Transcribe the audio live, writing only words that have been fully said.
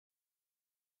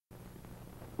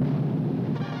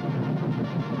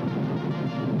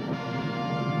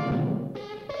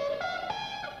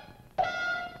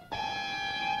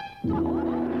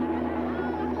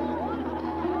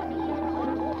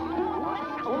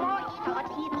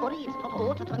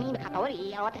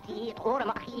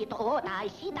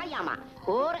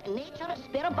nature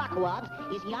spirit backwards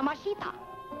is Yamashita.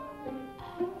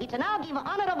 It's now give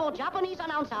honorable Japanese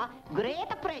announcer great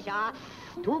pleasure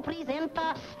to present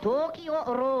Tokyo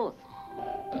Rose.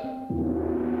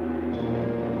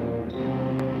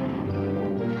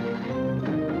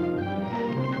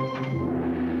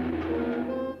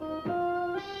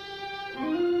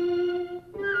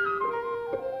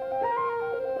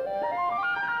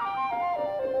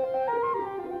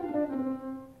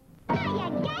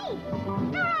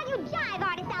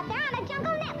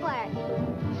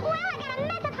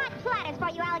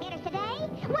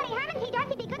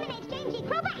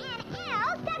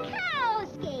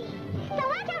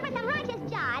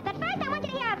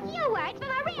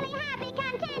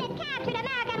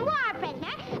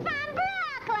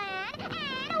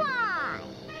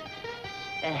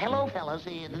 Hello, fellas.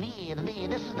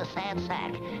 This is the sad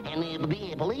sack. And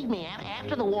believe me,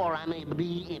 after the war, I'm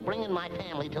bringing my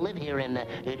family to live here in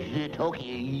Tokyo.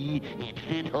 It's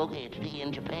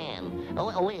in Japan.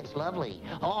 Oh, it's lovely.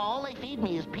 All they feed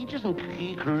me is peaches and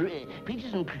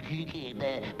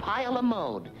pile of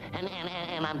mode. And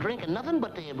I'm drinking nothing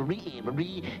but the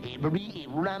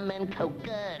rum and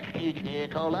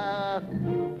Coca-Cola.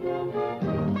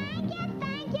 Thank you.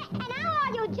 And now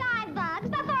all you jive bugs,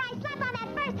 before I slap on that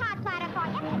first hot platter for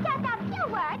you, just a few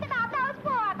words about those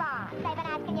war bonds they've been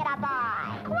asking you to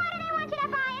buy. Why do they want you to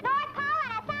buy a North Pole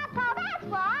and a South Pole? That's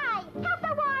why. Help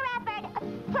the war effort.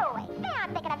 Truly, they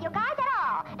aren't thinking of you guys at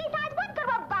all. Besides, what good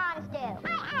will bonds do?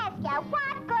 I ask you, what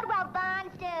good will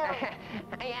bonds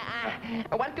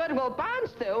do? What good will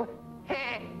bonds do?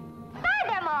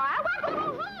 Furthermore,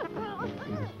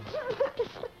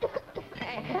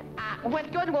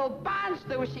 what good will bonds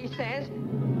do, she says.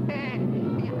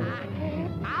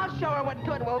 I'll show her what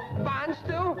good will bonds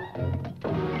do.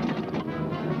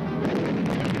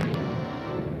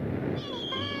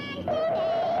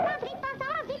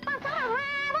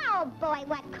 Oh, boy,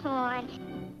 what corn.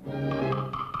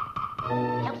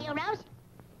 Tokyo Rose?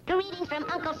 Greetings from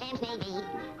Uncle Sam's Navy,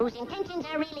 whose intentions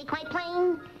are really quite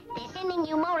plain. They're sending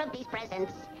you more of these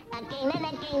presents, again and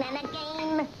again and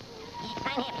again.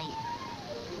 Sign here, please.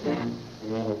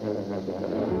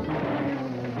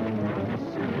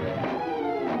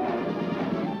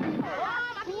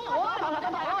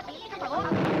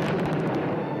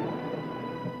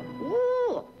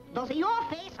 Ooh, does your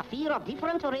face a fear of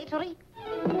different oratory?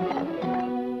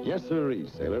 Yes, sirree,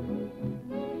 sailor.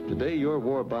 Today your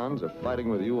war bonds are fighting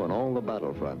with you on all the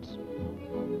battlefronts.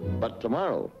 But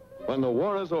tomorrow, when the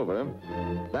war is over,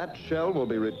 that shell will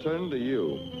be returned to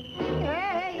you.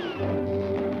 Hey!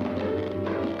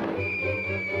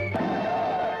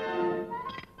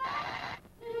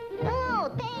 Oh,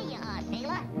 there you are,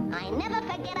 sailor. I never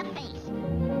forget a face.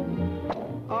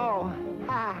 Oh,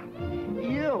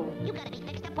 you. You gotta be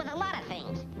fixed up with a lot of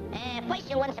things. First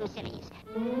you won some civvies.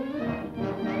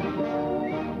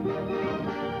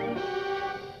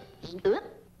 Oop.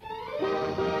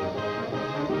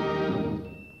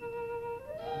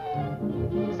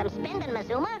 Some spending,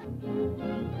 Mazuma.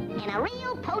 And a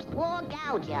real post-war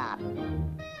gal job.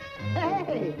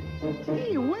 Hey,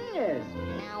 gee whiz.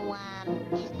 Now,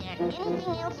 is there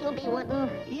anything else you'll be wanting?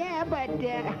 Yeah, but,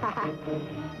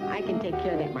 I can take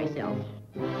care of that myself.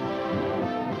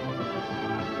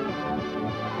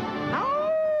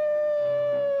 Oh,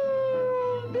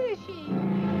 fishy.